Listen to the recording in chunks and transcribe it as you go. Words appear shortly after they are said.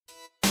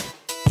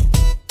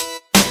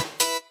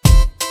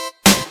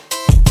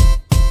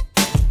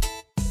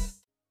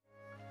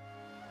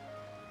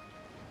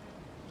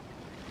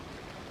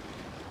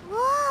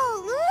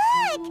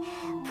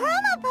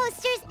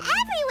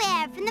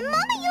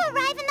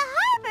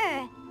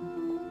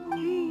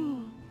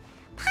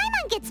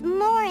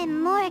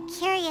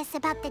curious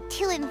about the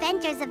two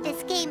inventors of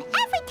this game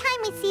every time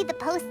we see the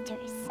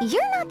posters.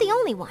 You're not the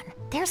only one.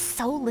 There's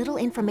so little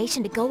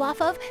information to go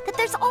off of that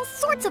there's all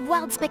sorts of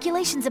wild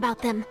speculations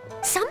about them.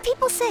 Some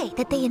people say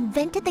that they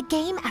invented the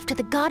game after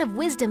the God of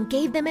Wisdom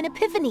gave them an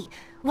epiphany,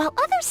 while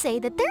others say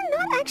that they're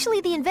not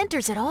actually the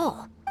inventors at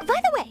all. By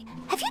the way,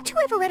 have you two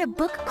ever read a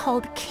book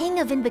called King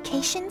of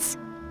Invocations?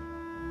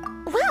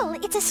 Well,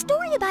 it's a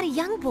story about a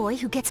young boy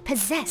who gets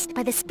possessed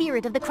by the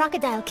spirit of the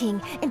Crocodile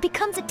King and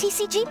becomes a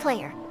TCG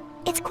player.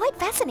 It's quite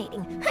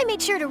fascinating. I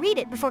made sure to read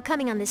it before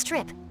coming on this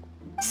trip.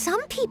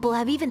 Some people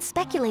have even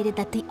speculated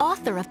that the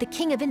author of the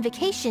King of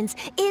Invocations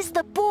is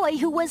the boy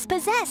who was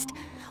possessed,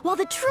 while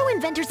the true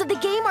inventors of the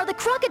game are the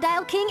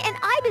Crocodile King and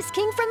Ibis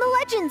King from the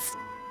legends.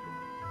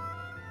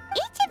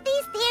 Each of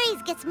these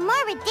theories gets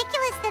more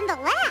ridiculous than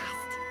the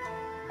last.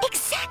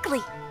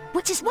 Exactly!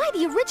 Which is why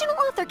the original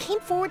author came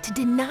forward to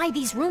deny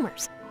these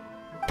rumors.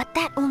 But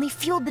that only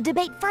fueled the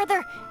debate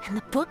further, and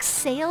the book's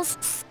sales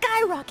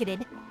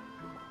skyrocketed.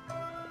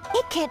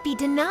 It can't be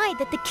denied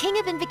that the King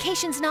of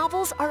Invocations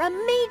novels are a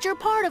major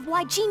part of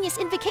why Genius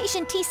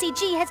Invocation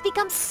TCG has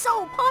become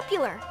so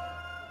popular.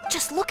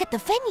 Just look at the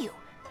venue.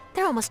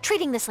 They're almost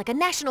treating this like a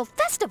national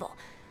festival.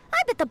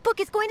 I bet the book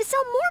is going to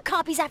sell more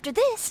copies after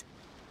this.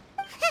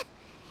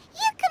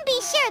 You can be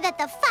sure that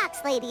the Fox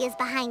Lady is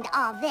behind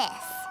all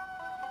this.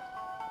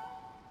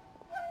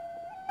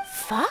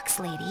 Fox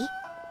Lady?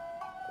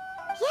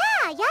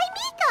 Yeah, Yai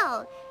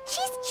Miko.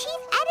 She's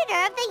chief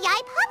editor of the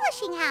Yai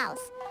Publishing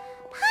House.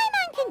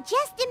 Paimon can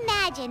just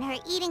imagine her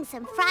eating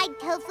some fried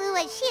tofu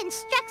as she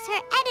instructs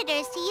her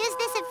editors to use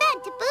this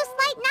event to boost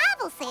light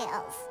novel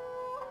sales.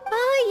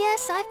 Oh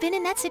yes, I've been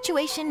in that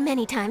situation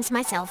many times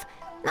myself.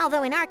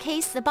 Although in our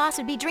case, the boss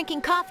would be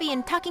drinking coffee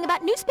and talking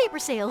about newspaper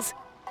sales.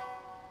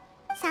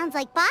 Sounds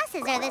like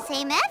bosses are the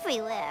same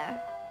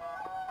everywhere.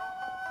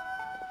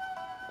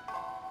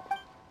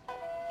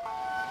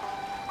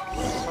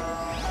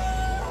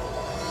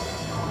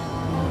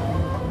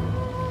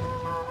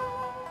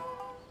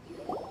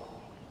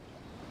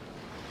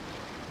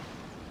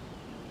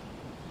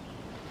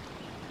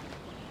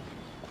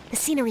 The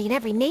scenery in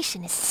every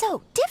nation is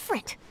so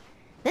different.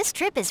 This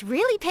trip is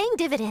really paying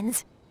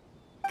dividends.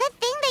 Good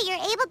thing that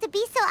you're able to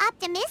be so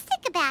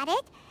optimistic about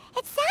it.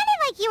 It sounded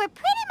like you were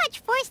pretty much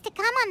forced to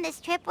come on this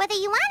trip whether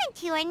you wanted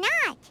to or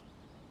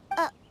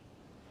not.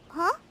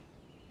 Huh?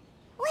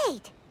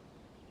 Wait.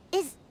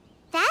 Is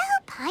that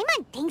who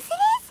Paimon thinks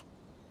it is?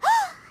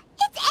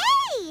 It's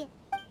A!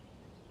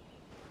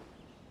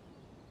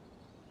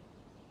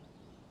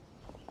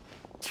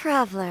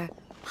 Traveler,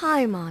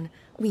 Paimon,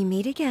 we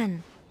meet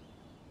again.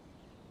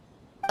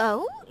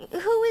 Oh?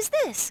 Who is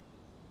this?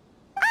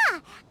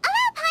 Allow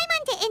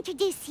Paimon to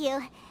introduce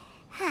you.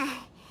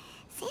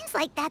 Seems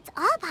like that's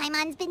all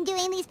Paimon's been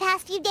doing these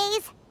past few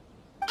days.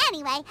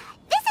 Anyway,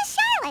 this is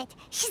Charlotte.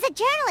 She's a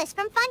journalist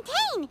from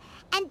Fontaine.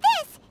 And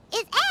this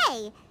is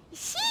A.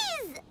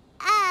 She's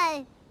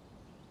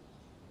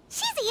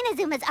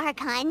Inazuma's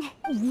Archon.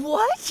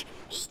 What?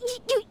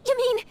 You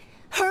mean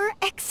Her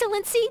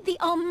Excellency, the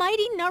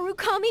Almighty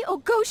Narukami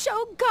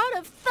Ogosho, God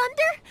of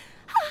Thunder?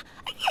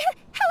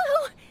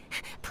 Hello.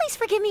 Please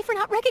forgive me for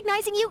not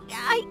recognizing you.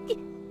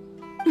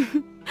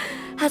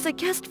 As a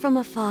guest from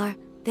afar,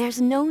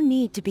 there's no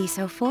need to be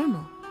so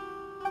formal.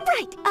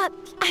 Right,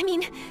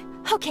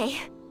 okay.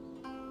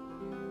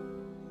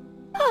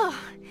 Oh,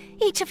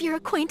 each of your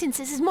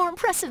acquaintances is more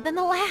impressive than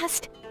the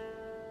last.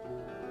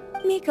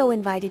 Miko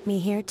invited me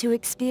here to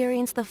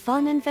experience the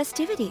fun and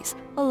festivities,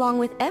 along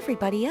with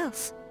everybody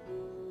else.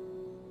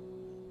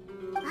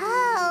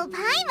 Oh,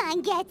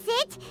 Paimon gets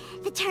it.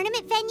 The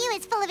tournament venue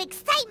is full of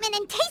excitement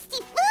and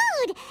tasty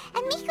food,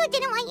 and Miko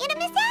didn't want you to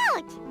miss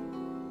out.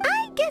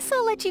 I guess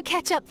I'll let you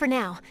catch up for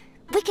now.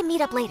 We can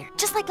meet up later,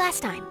 just like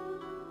last time.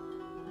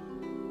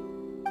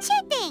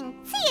 Sure thing.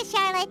 See you,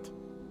 Charlotte.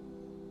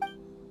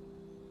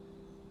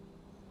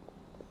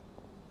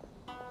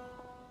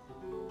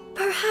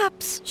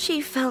 Perhaps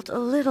she felt a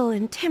little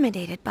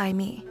intimidated by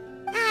me.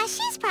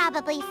 She's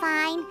probably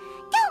fine.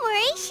 Don't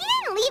worry, she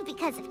didn't leave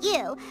because of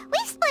you.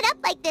 We've split up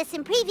like this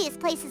in previous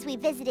places we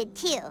visited,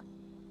 too.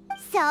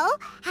 So,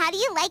 how do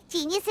you like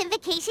Genius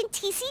Invocation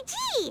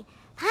TCG?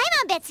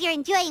 Paimon bets you're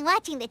enjoying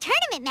watching the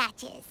tournament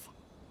matches.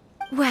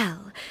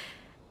 Well,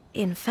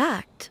 in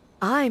fact,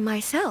 I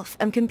myself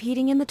am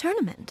competing in the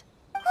tournament.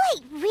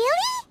 Wait,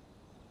 really?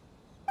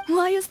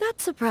 Why is that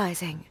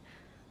surprising?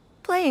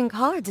 Playing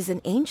cards is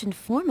an ancient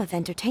form of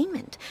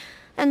entertainment,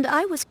 and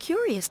I was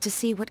curious to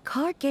see what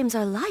card games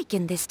are like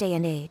in this day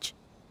and age.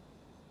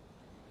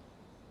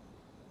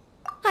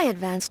 I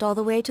advanced all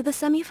the way to the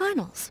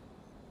semifinals.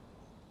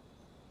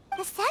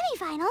 The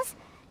semifinals?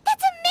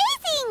 That's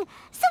amazing!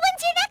 So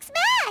when's your next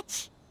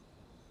match?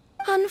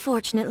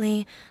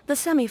 Unfortunately, the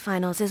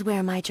semifinals is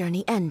where my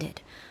journey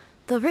ended.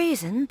 The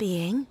reason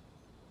being...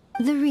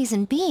 The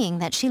reason being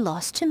that she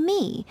lost to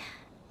me.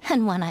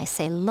 And when I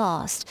say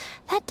lost,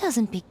 that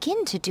doesn't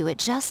begin to do it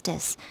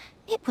justice.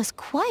 It was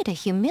quite a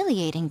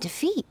humiliating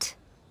defeat.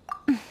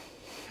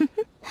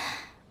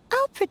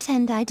 I'll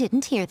pretend I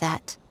didn't hear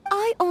that.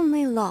 I I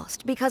only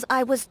lost because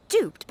I was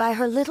duped by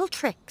her little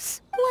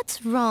tricks.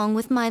 What's wrong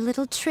with my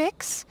little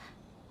tricks?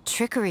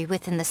 Trickery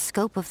within the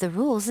scope of the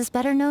rules is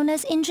better known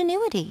as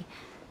ingenuity.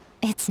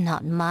 It's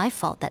not my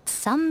fault that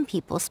some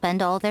people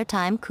spend all their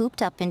time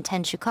cooped up in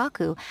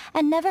Tenshukaku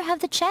and never have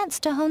the chance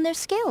to hone their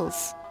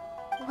skills.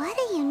 What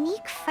a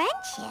unique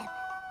friendship.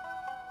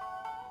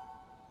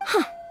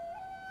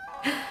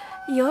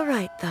 You're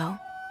right, though.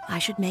 I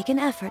should make an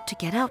effort to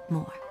get out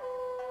more.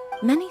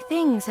 Many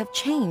things have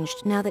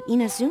changed now that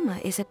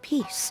Inazuma is at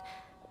peace.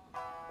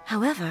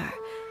 However,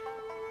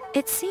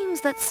 it seems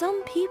that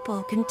some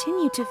people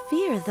continue to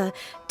fear the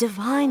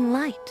divine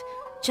light,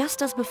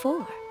 just as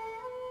before.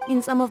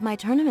 In some of my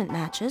tournament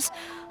matches,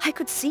 I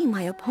could see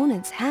my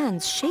opponent's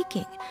hands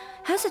shaking,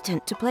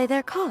 hesitant to play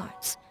their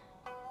cards.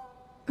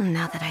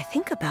 Now that I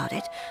think about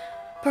it,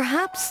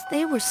 perhaps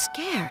they were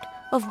scared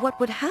of what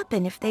would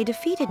happen if they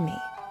defeated me.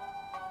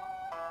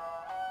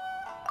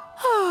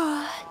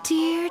 Oh,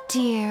 dear,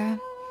 dear.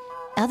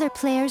 Other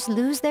players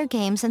lose their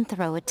games and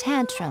throw a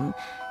tantrum.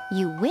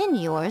 You win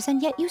yours,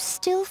 and yet you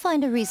still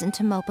find a reason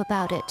to mope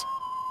about it.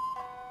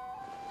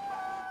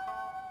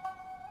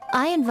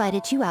 I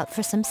invited you out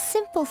for some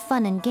simple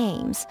fun and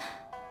games.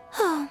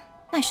 Oh,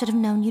 I should have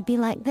known you'd be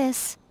like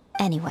this.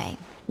 Anyway,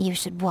 you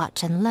should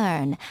watch and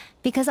learn,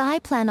 because I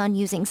plan on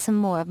using some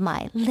more of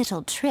my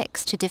little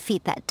tricks to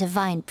defeat that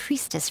divine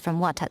priestess from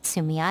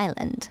Watatsumi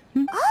Island.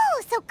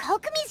 Oh, so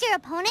Kokomi's your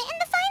opponent in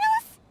the finals?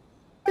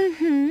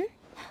 Mm-hmm.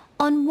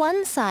 On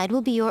one side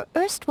will be your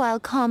erstwhile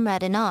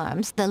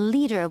comrade-in-arms, the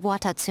leader of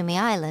Watatsumi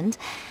Island,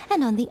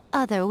 and on the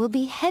other will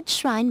be head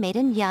shrine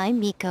maiden Yae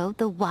Miko,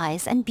 the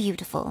wise and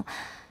beautiful.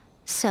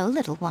 So,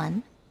 little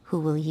one, who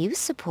will you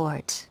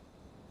support?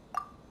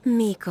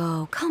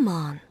 Miko, come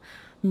on.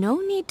 No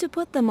need to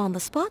put them on the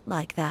spot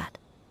like that.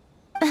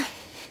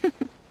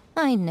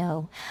 I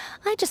know.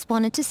 I just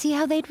wanted to see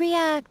how they'd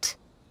react.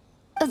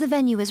 The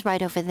venue is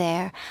right over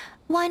there.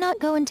 Why not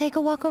go and take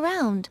a walk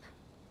around?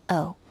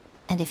 Oh,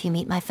 and if you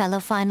meet my fellow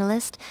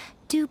finalist,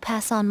 do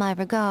pass on my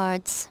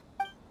regards.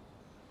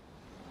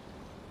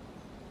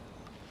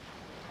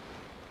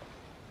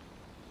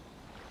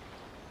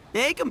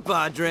 Hey,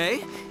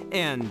 compadre.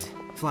 And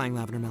Flying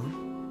Lavender Melon.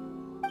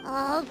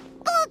 Oh,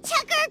 bull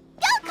chucker!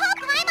 Don't call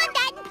Paimon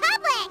that in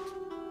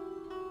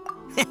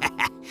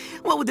public!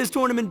 What would this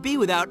tournament be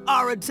without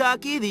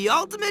Arataki, the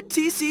ultimate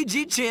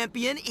TCG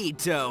champion,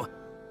 Ito?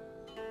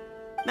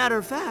 Matter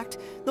of fact,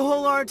 the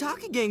whole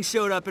Arataki gang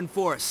showed up in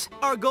force.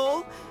 Our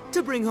goal?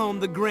 To bring home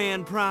the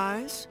grand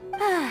prize.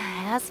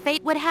 As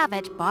fate would have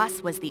it,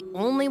 Boss was the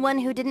only one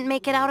who didn't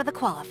make it out of the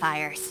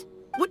qualifiers.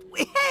 What?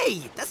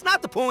 Hey, that's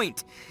not the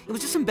point. It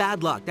was just some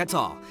bad luck, that's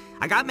all.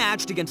 I got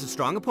matched against a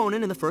strong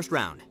opponent in the first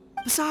round.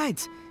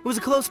 Besides, it was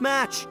a close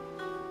match.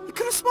 It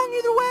could have swung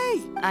either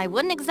way. I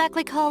wouldn't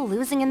exactly call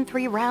losing in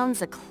 3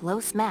 rounds a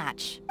close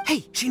match.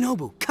 Hey,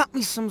 Shinobu, cut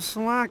me some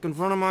slack in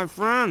front of my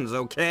friends,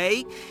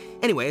 okay?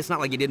 Anyway, it's not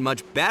like you did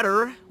much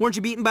better. Weren't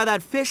you beaten by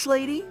that fish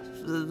lady?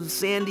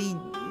 Sandy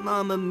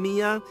Mamma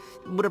Mia?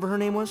 Whatever her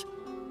name was?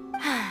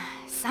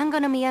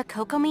 Sangonomiya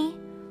Kokomi?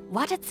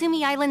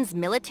 Watatsumi Island's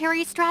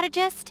military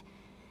strategist?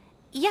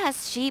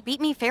 Yes, she beat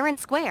me fair and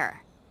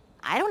square.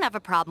 I don't have a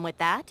problem with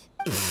that.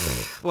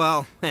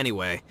 Well,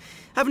 anyway,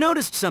 I've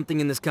noticed something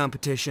in this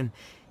competition.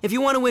 If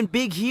you want to win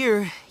big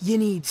here, you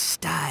need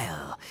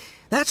style.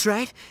 That's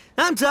right,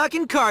 I'm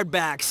talking card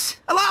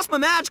backs. I lost my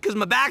match because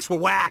my backs were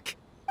whack.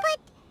 But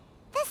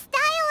the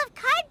style of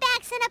card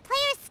backs and a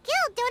player's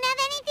skill don't have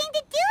anything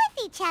to do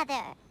with each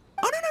other.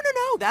 Oh,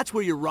 no, that's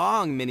where you're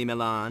wrong, Mini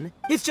Milan.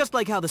 It's just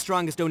like how the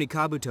strongest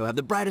Onikabuto have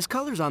the brightest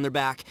colors on their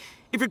back.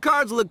 If your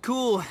cards look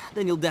cool,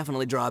 then you'll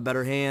definitely draw a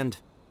better hand.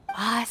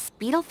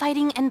 Beetle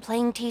fighting and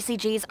playing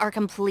TCGs are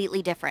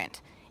completely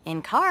different.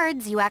 In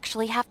cards, you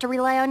actually have to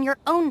rely on your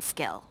own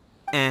skill.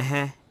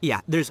 Uh-huh.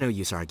 Yeah, there's no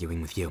use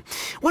arguing with you.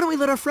 Why don't we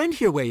let our friend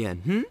here weigh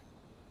in,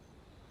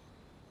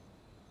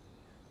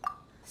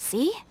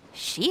 See?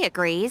 She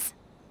agrees.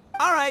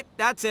 All right,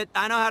 that's it.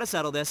 I know how to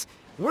settle this.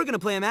 We're gonna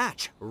play a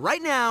match.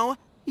 Right now,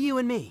 you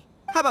and me.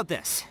 How about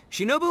this?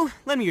 Shinobu,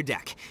 lend me your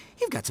deck.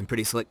 You've got some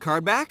pretty slick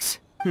card backs.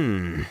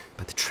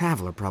 But the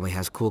Traveler probably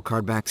has cool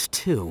card backs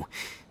too.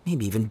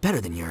 Maybe even better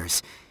than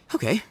yours.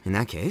 Okay, in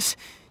that case,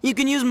 you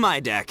can use my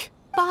deck.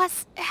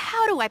 Boss,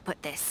 how do I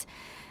put this?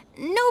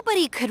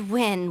 Nobody could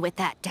win with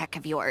that deck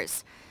of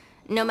yours,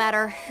 no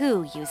matter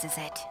who uses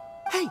it.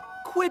 Hey,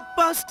 quit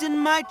busting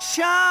my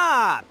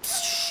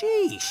chops!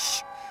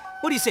 Sheesh.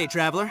 What do you say,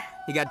 Traveler?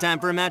 You got time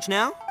for a match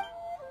now?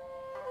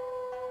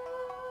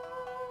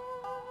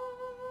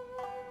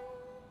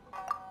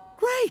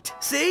 Great!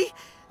 See?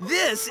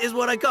 This is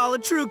what I call a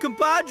true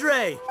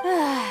compadre!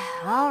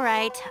 All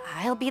right,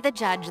 I'll be the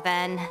judge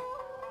then.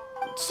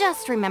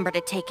 Just remember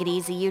to take it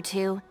easy, you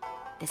two.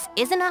 This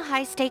isn't a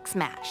high-stakes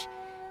match.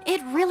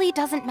 It really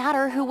doesn't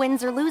matter who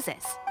wins or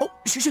loses. Oh,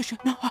 shh,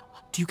 no,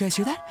 do you guys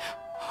hear that?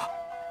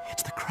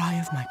 It's the cry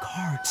of my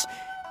cards,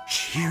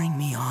 cheering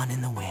me on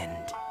in the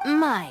wind.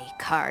 My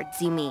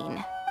cards, you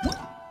mean?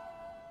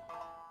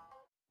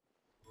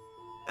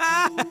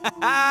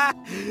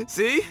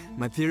 See?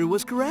 My theory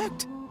was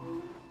correct.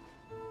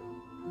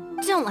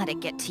 Don't let it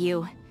get to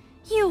you.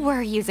 You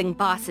were using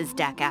Boss's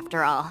deck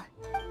after all.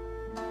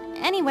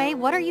 Anyway,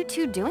 what are you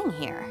two doing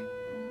here?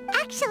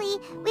 Actually,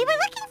 we were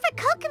looking for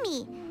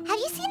Kokomi. Have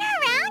you seen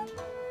her around?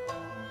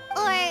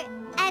 Or,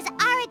 as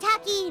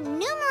Arataki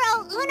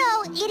numero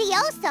uno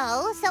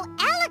idioso so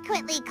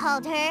eloquently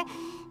called her,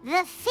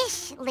 the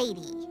Fish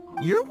Lady.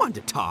 You're one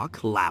to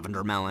talk,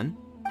 Lavender Melon.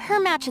 Her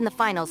match in the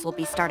finals will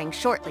be starting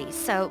shortly,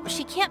 so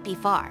she can't be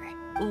far.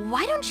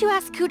 Why don't you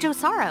ask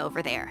Kujo-Sara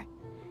over there?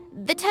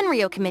 The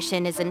Tenryo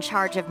Commission is in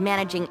charge of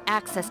managing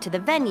access to the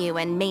venue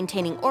and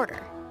maintaining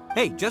order.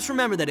 Hey, just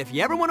remember that if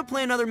you ever want to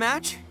play another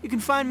match, you can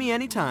find me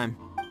anytime.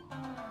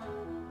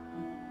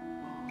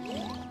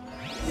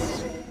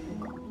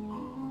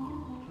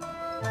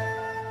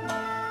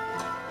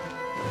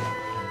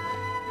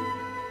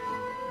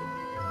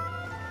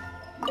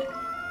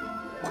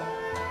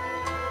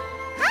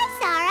 Hi,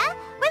 Sara.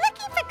 We're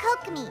looking for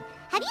Kokomi.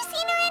 Have you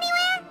seen her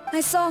anywhere?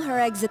 I saw her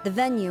exit the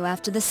venue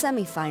after the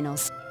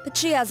semifinals, but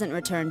she hasn't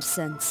returned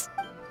since.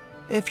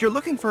 If you're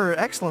looking for Her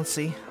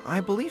Excellency,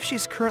 I believe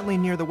she's currently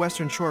near the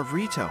western shore of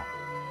Ritou.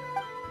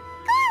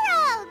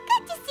 Goro!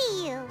 Good to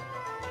see you.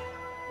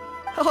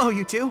 Hello,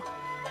 you two.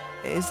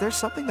 Is there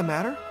something the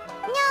matter?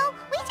 No,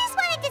 we just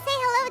wanted to say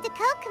hello to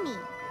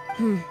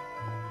Kokomi.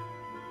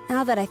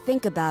 Now that I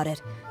think about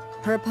it,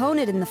 her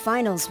opponent in the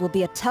finals will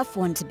be a tough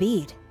one to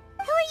beat.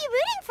 Who are you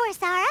rooting for,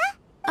 Sara?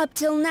 Up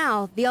till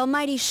now, the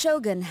almighty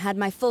Shogun had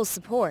my full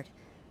support.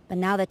 But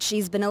now that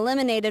she's been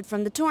eliminated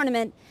from the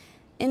tournament,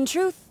 in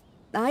truth,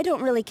 I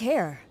don't really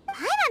care.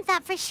 Paimon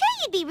thought for sure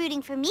you'd be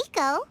rooting for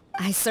Miko.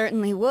 I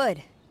certainly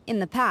would, in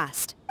the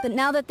past. But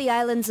now that the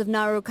islands of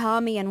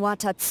Narukami and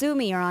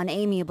Watatsumi are on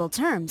amiable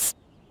terms,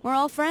 we're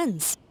all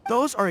friends.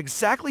 Those are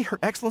exactly Her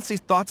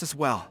Excellency's thoughts as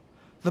well.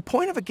 The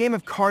point of a game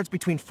of cards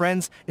between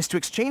friends is to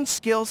exchange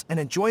skills and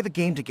enjoy the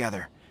game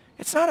together.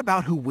 It's not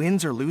about who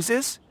wins or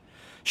loses.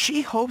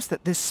 She hopes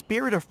that this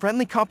spirit of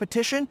friendly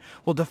competition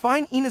will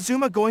define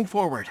Inazuma going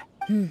forward.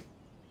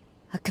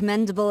 A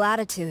commendable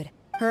attitude.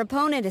 Her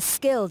opponent is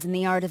skilled in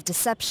the art of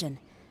deception.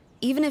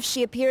 Even if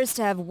she appears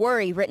to have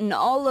worry written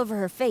all over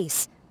her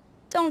face,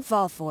 don't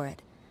fall for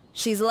it.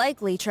 She's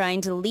likely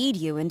trying to lead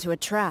you into a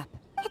trap.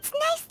 It's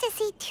nice to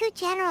see two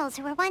generals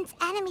who were once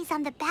enemies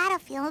on the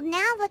battlefield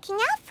now looking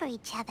out for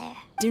each other.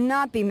 Do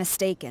not be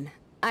mistaken.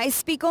 I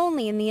speak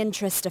only in the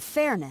interest of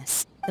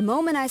fairness. The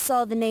moment I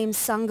saw the name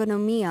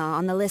Sangonomiya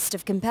on the list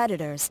of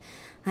competitors,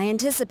 I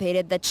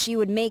anticipated that she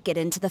would make it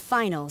into the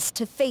finals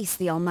to face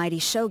the almighty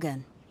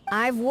Shogun.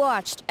 I've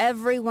watched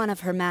every one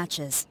of her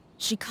matches.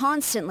 She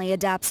constantly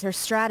adapts her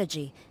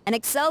strategy and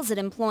excels at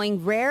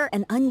employing rare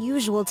and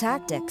unusual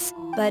tactics.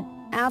 But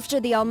after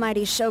the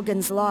almighty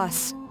Shogun's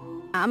loss,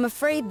 I'm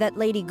afraid that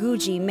Lady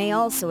Guji may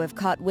also have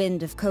caught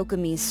wind of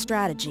Kokomi's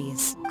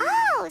strategies.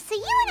 Oh, so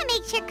you want to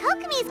make sure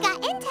Kokomi's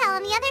got intel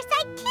on the other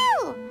side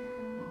too?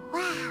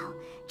 Wow.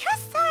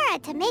 Trust Sara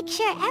to make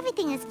sure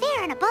everything is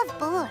fair and above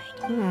board.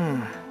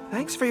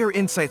 Thanks for your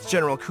insights,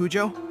 General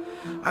Kujo.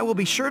 I will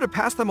be sure to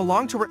pass them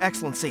along to Her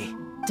Excellency.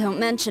 Don't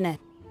mention it.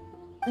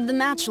 The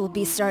match will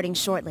be starting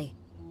shortly.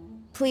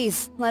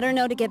 Please, let her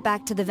know to get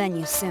back to the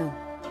venue soon.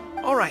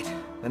 All right,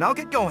 then I'll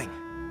get going.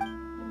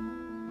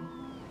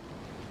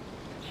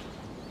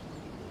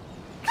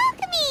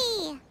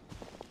 Kokomi!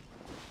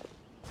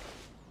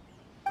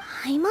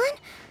 Paimon?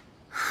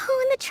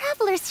 Oh, and the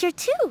Traveler's here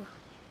too.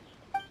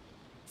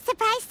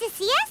 Surprised to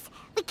see us?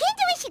 We came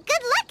to wish you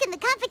good luck in the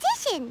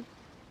competition.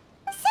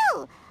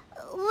 So,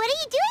 what are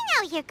you doing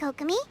out here,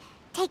 Kokomi?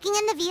 Taking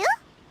in the view?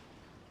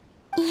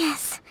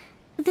 Yes.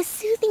 The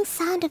soothing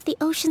sound of the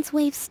ocean's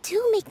waves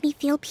do make me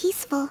feel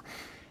peaceful.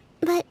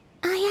 But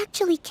I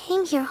actually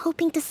came here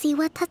hoping to see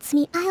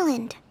Watatsumi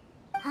Island.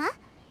 Huh?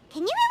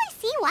 Can you really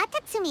see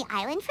Watatsumi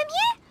Island from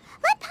here?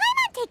 Let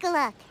Paimon take a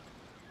look.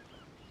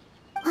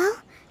 Well,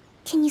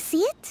 can you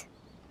see it?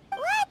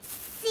 Let's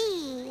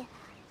see.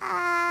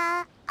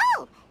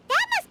 Oh,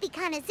 that must be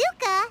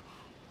Kanazuka.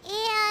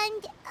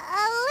 And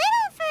a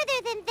little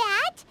further than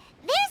that,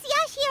 there's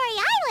Yashiori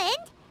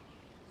Island.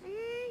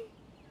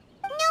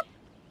 Nope,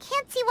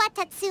 can't see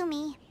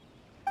Watatsumi.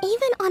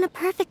 Even on a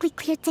perfectly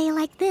clear day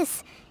like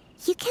this,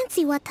 you can't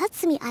see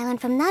Watatsumi Island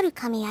from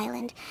Narukami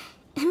Island.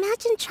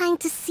 Imagine trying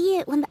to see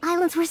it when the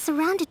islands were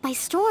surrounded by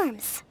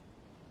storms.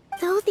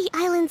 Though the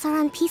islands are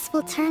on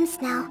peaceful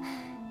terms now,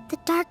 the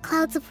dark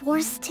clouds of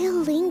war still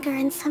linger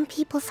in some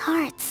people's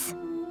hearts.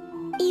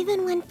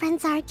 Even when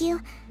friends argue,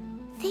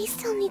 they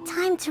still need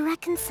time to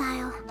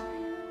reconcile.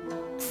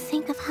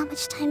 Think of how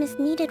much time is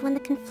needed when the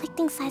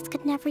conflicting sides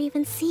could never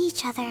even see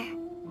each other.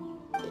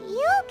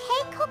 You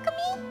okay,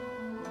 Kokomi?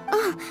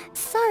 Oh,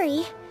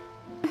 sorry.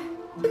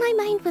 My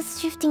mind was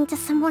drifting to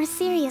some more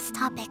serious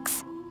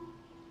topics.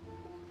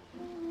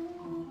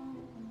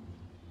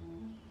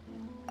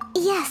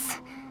 Yes,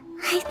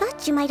 I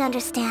thought you might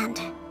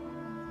understand.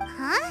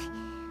 Huh?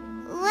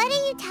 What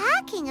are you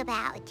talking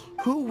about?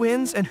 Who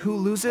wins and who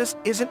loses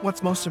isn't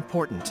what's most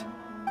important.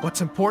 What's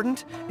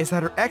important is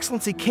that Her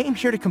Excellency came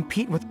here to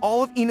compete with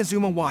all of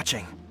Inazuma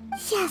watching.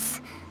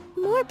 Yes,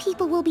 More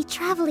people will be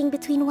traveling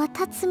between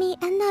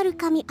Watatsumi and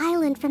Narukami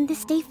Island from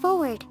this day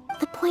forward.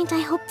 The point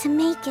I hope to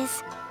make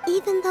is,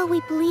 even though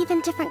we believe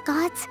in different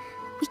gods,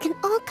 we can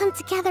all come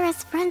together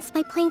as friends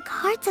by playing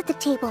cards at the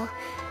table.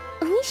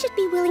 We should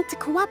be willing to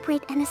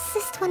cooperate and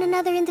assist one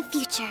another in the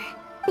future.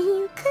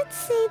 You could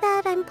say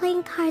that I'm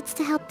playing cards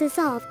to help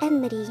dissolve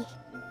enmity.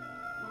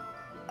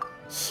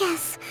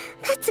 Yes,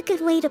 that's a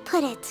good way to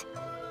put it.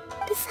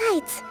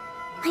 Besides,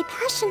 my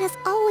passion has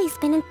always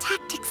been in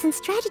tactics and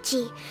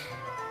strategy.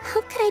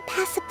 How could I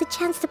pass up the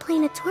chance to play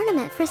in a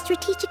tournament for a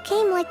strategic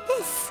game like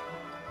this?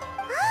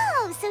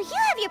 Oh, so you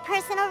have your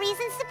personal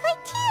reasons to play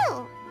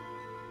too.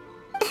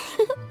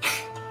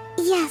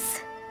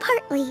 Yes,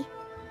 partly.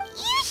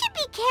 You should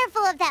be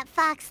careful of that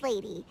fox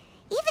lady.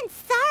 Even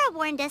Sarah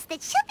warned us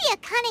that she'll be a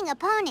cunning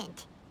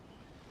opponent.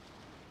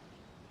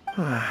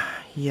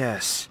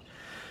 Yes.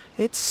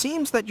 It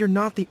seems that you're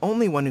not the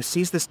only one who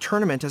sees this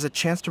tournament as a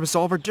chance to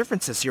resolve our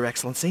differences, Your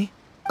Excellency.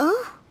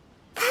 Oh,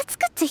 that's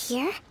good to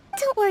hear.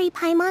 Don't worry,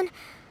 Paimon.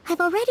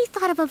 I've already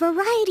thought of a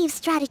variety of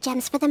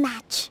stratagems for the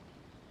match.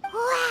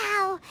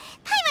 Wow!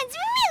 Paimon's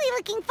really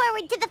looking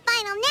forward to the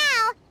final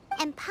now!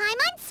 And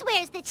Paimon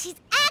swears that she's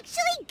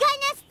actually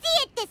gonna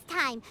see it this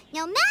time,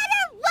 no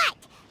matter what!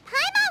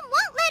 Paimon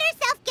won't let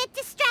herself get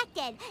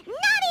distracted,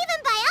 not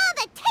even by all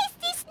the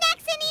tasty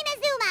snacks in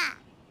Inazuma!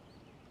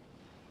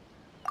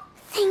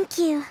 Thank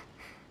you.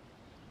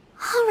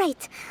 All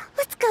right,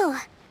 let's go.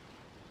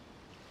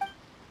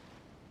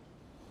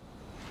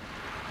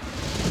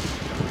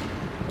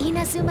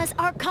 Inazuma's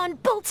Archon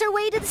bolts her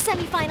way to the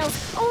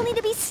semifinals, only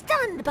to be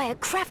stunned by a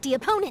crafty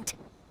opponent.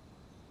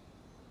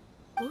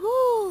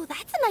 Ooh,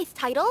 that's a nice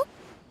title.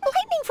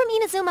 Lightning from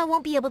Inazuma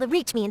won't be able to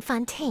reach me in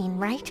Fontaine,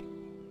 right?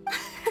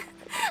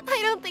 I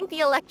don't think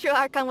the Electro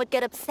Archon would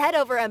get upset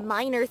over a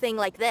minor thing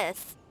like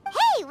this.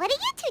 Hey, what are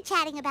you two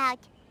chatting about?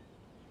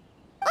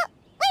 Oh,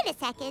 wait a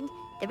second.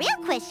 The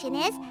real question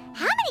is,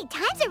 how many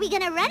times are we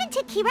gonna run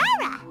into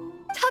Kirara?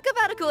 Talk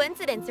about a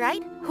coincidence,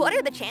 right? What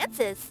are the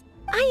chances?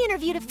 I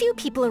interviewed a few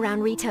people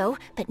around Ritou,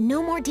 but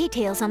no more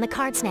details on the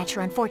Card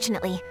Snatcher,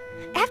 unfortunately.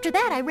 After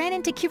that, I ran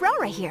into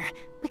Kirara here.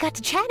 We got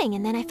to chatting,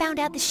 and then I found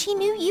out that she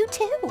knew you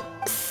too.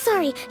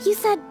 Sorry, you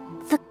said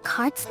the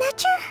Card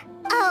Snatcher?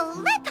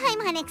 Oh, let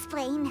Paimon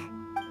explain.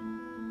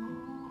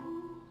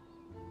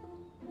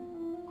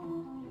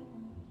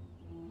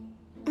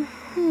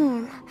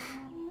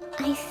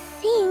 I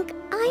think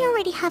I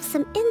already have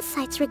some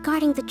insights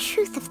regarding the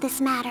truth of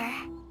this matter.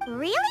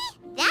 Really?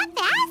 That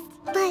fast?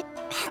 But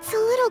it's a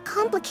little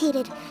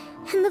complicated,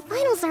 and the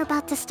finals are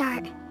about to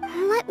start.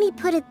 Let me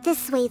put it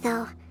this way,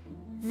 though.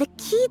 The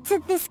key to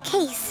this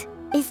case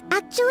is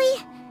actually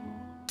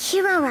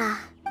Kirara.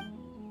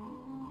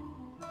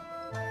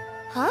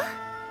 Huh?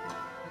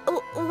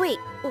 Wait,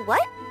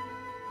 what?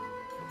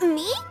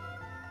 Me?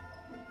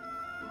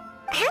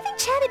 Having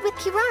chatted with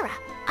Kirara,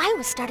 I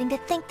was starting to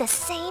think the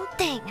same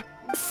thing.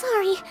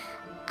 Sorry,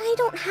 I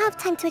don't have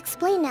time to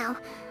explain now.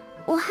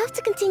 We'll have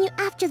to continue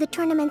after the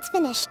tournament's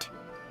finished.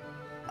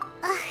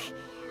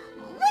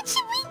 What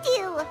should we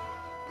do?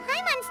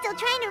 Paimon's still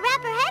trying to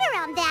wrap her head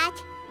around that.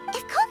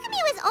 If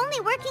Kokomi was only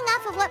working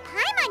off of what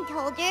Paimon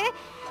told her,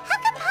 how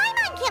come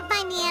Paimon can't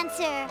find the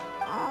answer?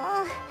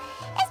 Oh,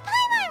 is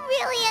Paimon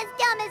really as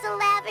dumb as a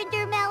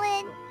lavender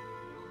melon?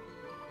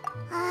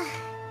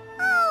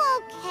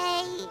 Oh,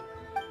 okay.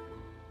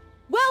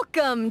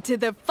 Welcome to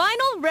the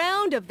final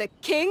round of the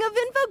King of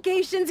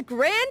Invocations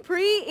Grand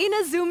Prix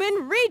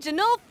Inazuman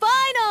Regional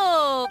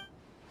Final!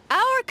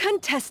 Our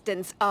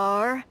contestants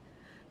are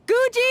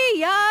Guji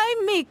Yai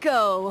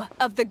Miko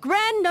of the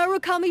Grand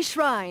Narukami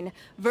Shrine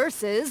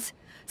versus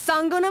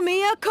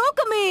Sangonomiya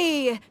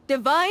Kokomi,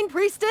 Divine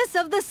Priestess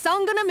of the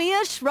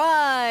Sangonomiya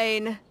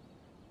Shrine.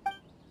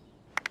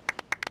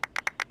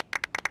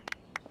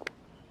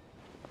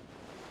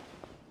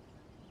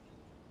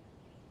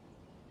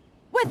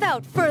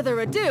 Without further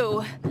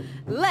ado,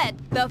 let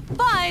the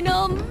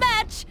final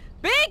match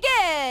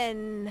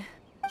begin!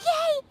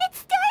 Yay, it's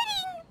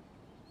starting!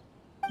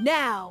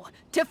 Now,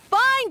 to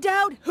find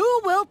out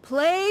who will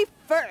play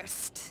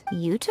first.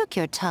 You took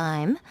your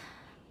time.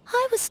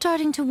 I was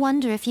starting to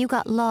wonder if you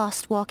got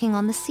lost walking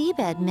on the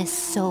seabed, Miss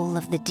Soul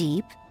of the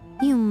Deep.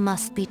 You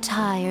must be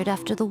tired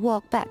after the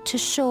walk back to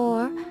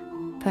shore.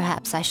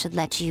 Perhaps I should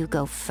let you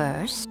go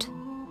first.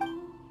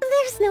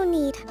 There's no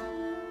need.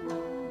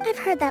 I've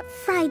heard that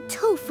fried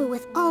tofu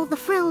with all the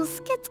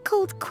frills gets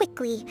cold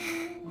quickly.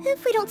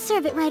 If we don't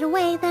serve it right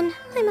away, then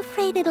I'm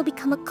afraid it'll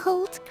become a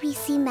cold,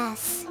 greasy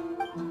mess.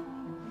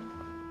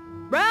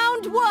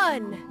 Round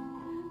one,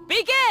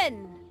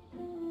 begin!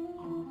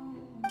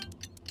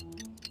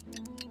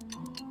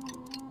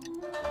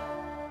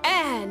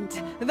 And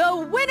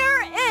the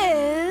winner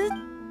is...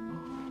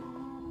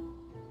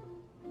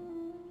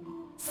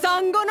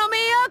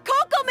 Sangonomiya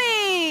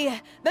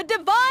Kokomi, the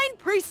Divine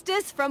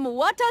Priestess from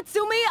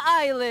Watatsumi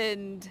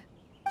Island.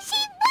 She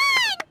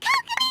won!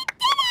 Kokomi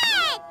did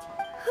it!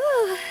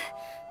 Whew.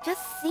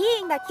 Just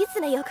seeing that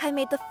Kitsune yokai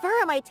made the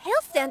fur on my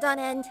tail stand on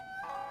end.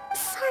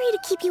 Sorry to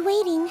keep you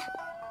waiting.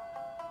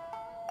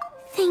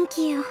 Thank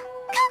you.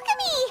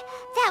 Kokomi!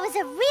 That that was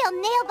a real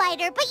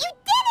nail-biter, but you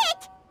did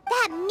it!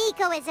 That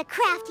Miko is a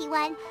crafty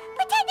one,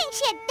 pretending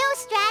she had no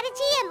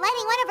strategy and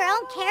letting one of her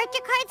own character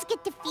cards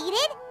get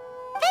defeated.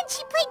 Then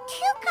she played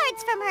 2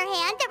 cards from her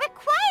hand that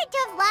required to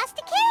have lost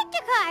a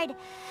character card.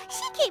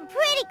 She came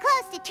pretty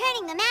close to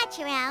turning the match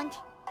around.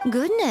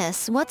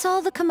 Goodness, what's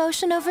all the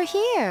commotion over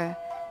here?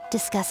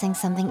 Discussing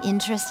something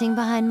interesting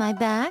behind my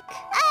back?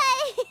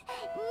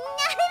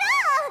 Not at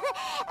all!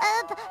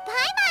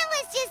 Paimon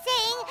was just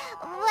saying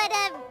what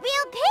a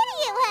real pity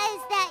it was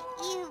that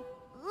you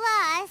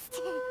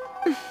lost.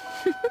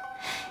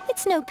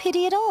 It's no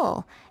pity at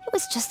all. It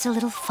was just a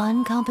little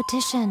fun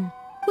competition.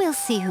 We'll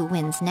see who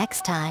wins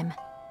next time.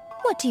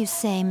 What do you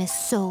say, Miss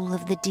Soul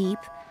of the Deep?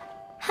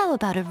 How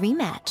about a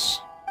rematch?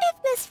 If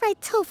Miss Fried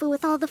Tofu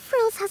with all the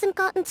frills hasn't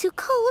gotten too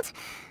cold,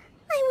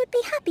 I would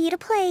be happy to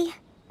play.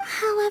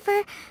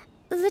 However,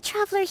 the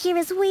traveler here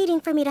is waiting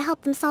for me to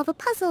help them solve a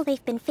puzzle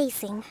they've been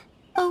facing.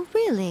 Oh,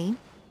 really?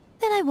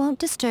 Then I won't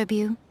disturb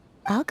you.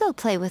 I'll go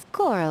play with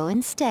Goro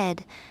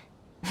instead.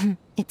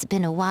 It's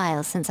been a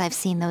while since I've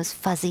seen those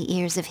fuzzy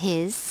ears of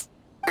his.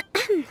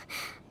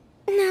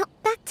 Now,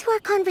 back to our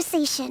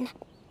conversation.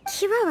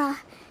 Kirara,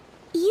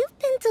 you've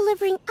been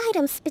delivering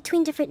items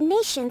between different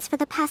nations for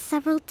the past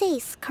several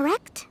days,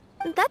 correct?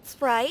 That's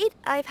right.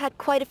 I've had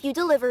quite a few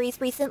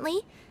deliveries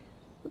recently.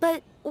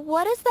 But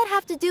what does that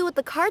have to do with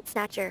the Card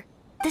Snatcher?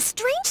 The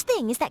strange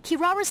thing is that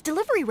Kirara's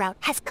delivery route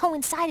has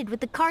coincided with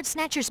the Card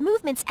Snatcher's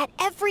movements at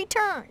every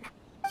turn.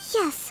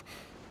 Yes,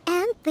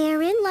 and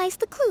therein lies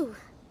the clue.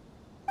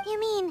 You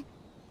mean,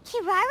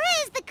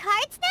 Kirara is the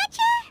Card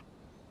Snatcher?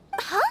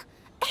 Huh?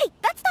 Hey,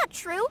 that's not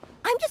true.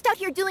 I'm just out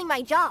here doing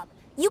my job.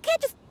 You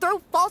can't just throw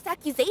false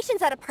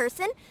accusations at a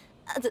person.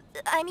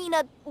 I mean,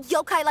 a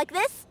yokai like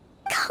this.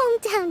 Calm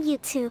down, you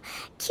two.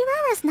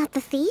 Kirara's not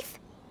the thief.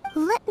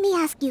 Let me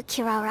ask you,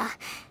 Kirara.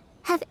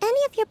 Have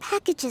any of your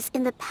packages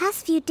in the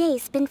past few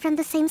days been from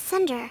the same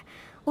sender?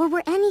 Or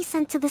were any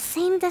sent to the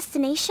same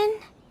destination?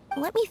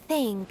 Let me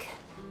think.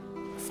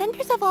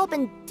 Senders have all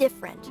been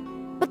different.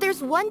 But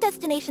there's one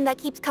destination that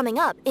keeps coming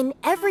up in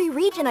every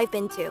region I've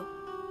been to.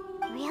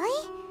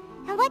 Really?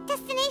 And what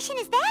destination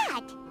is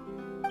that?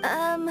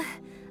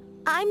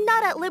 I'm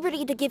not at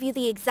liberty to give you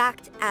the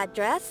exact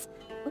address,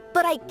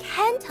 but I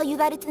can tell you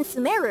that it's in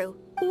Sumeru.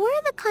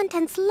 Were the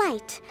contents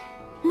light?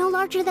 No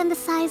larger than the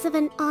size of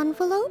an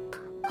envelope?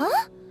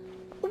 Huh?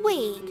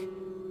 Wait,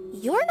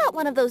 you're not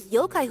one of those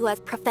yokai who has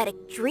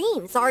prophetic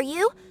dreams, are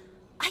you?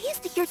 I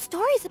used to hear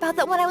stories about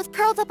that when I was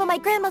curled up on my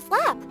grandma's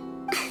lap.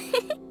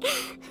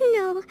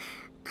 No,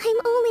 I'm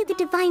only the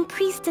divine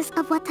priestess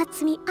of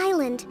Watatsumi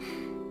Island.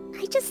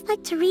 I just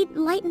like to read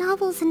light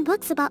novels and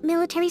books about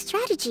military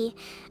strategy.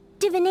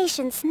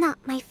 Divination's not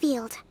my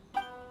field.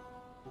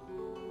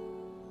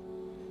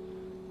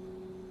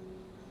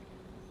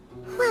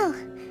 Well,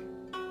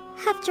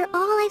 after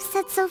all I've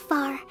said so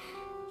far,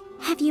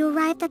 have you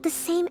arrived at the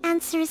same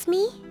answer as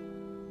me?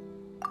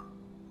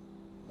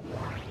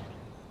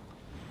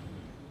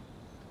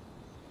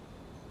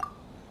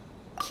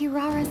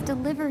 Kirara's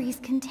deliveries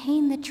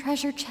contain the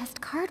treasure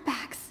chest card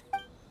backs.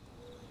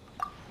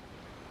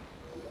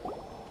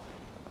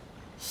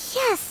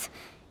 Yes!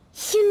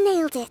 You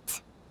nailed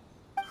it!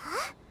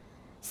 Huh?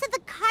 So the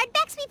card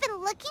backs we've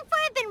been looking for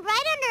have been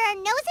right under our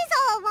noses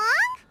all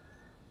along?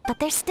 But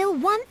there's still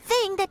one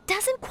thing that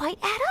doesn't quite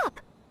add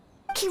up.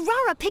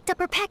 Kirara picked up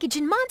her package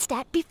in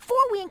Mondstadt before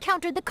we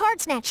encountered the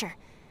Card Snatcher.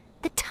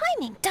 The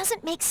timing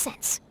doesn't make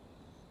sense.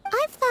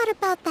 I've thought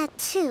about that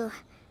too.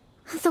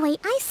 The way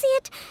I see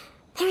it,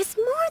 there's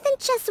more than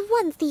just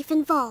one thief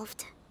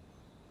involved.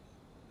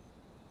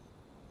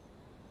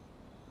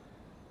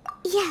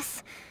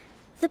 Yes,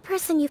 the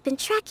person you've been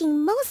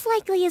tracking most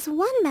likely is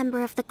one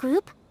member of the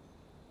group.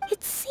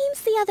 It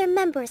seems the other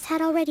members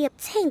had already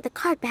obtained the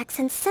card backs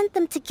and sent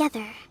them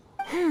together.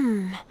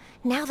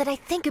 Now that I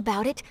think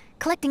about it,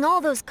 collecting all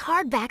those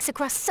card backs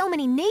across so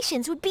many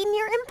nations would be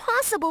near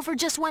impossible for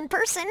just one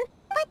person.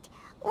 But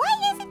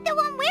why isn't the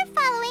one we're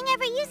following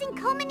ever using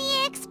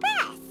Komania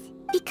Express?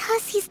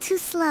 Because he's too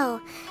slow.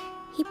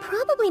 He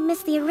probably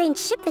missed the arranged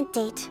shipment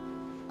date.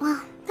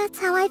 Well, that's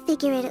how I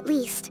figure it at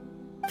least.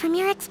 From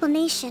your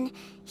explanation,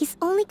 he's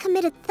only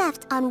committed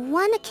theft on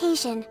one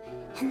occasion,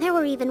 and there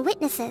were even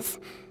witnesses.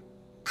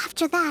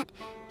 After that,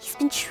 he's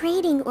been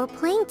trading or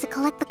playing to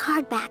collect the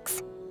card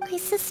backs. I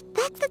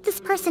suspect that this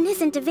person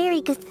isn't a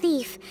very good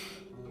thief.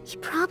 He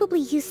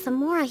probably used the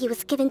mora he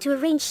was given to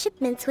arrange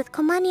shipments with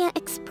Komania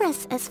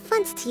Express as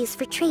funds to use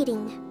for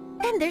trading.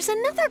 And there's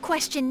another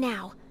question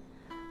now.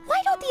 Why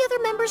don't the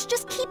other members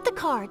just keep the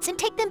cards and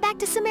take them back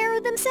to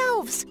Sumeru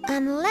themselves?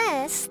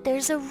 Unless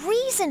there's a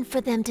reason for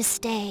them to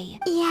stay.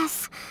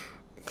 Yes,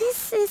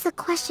 this is a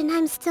question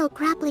I'm still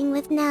grappling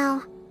with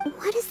now.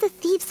 What is the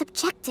thief's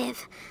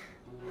objective?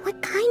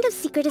 What kind of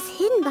secret is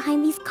hidden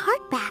behind these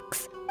card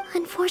backs?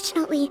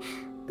 Unfortunately,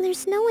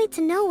 there's no way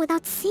to know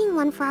without seeing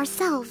one for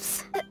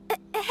ourselves.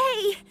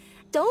 Hey,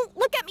 don't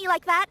look at me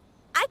like that.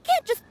 I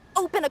can't just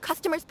open a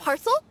customer's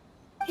parcel.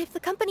 If the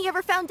company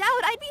ever found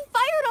out, I'd be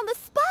fired on the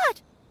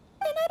spot.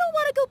 And I don't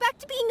want to go back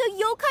to being a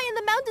yokai in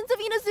the mountains of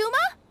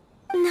Inazuma.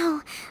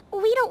 No,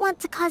 we don't want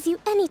to cause you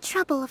any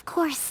trouble, of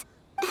course.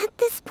 At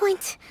this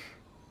point,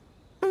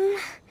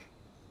 maybe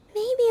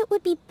it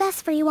would be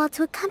best for you all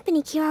to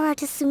accompany Kirara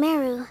to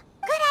Sumeru.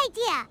 Good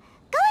idea.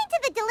 Going to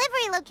the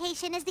delivery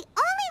location is the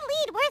only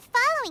lead worth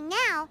following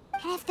now.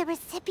 And if the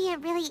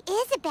recipient really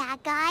is a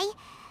bad guy,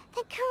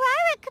 then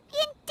Kirara could be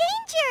in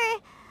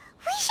danger.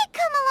 We should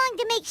come along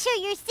to make sure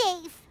you're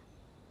safe.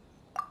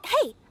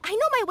 Hey, I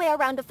know my way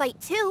around a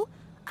fight too.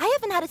 I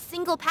haven't had a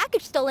single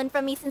package stolen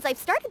from me since I've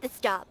started this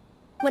job.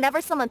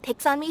 Whenever someone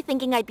picks on me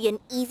thinking I'd be an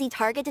easy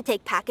target to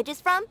take packages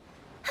from,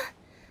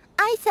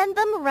 I send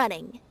them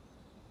running.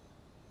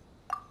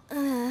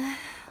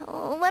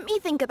 Let me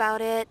think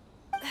about it.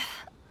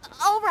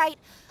 All right,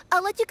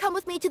 I'll let you come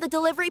with me to the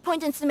delivery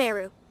point in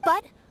Sumeru,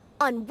 but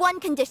on one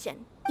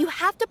condition. You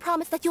have to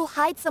promise that you'll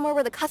hide somewhere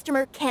where the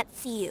customer can't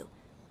see you.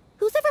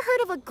 Who's ever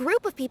heard of a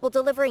group of people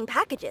delivering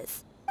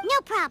packages? No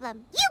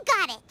problem. You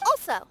got it.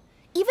 Also,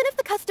 even if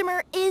the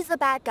customer is a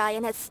bad guy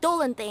and has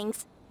stolen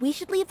things, we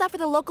should leave that for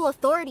the local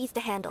authorities to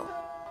handle.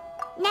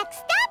 Next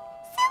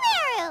up,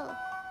 Sumeru!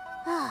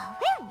 Oh,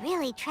 we're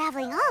really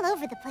traveling all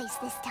over the place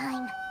this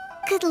time.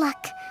 Good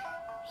luck.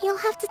 You'll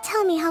have to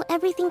tell me how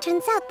everything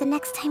turns out the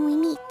next time we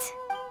meet.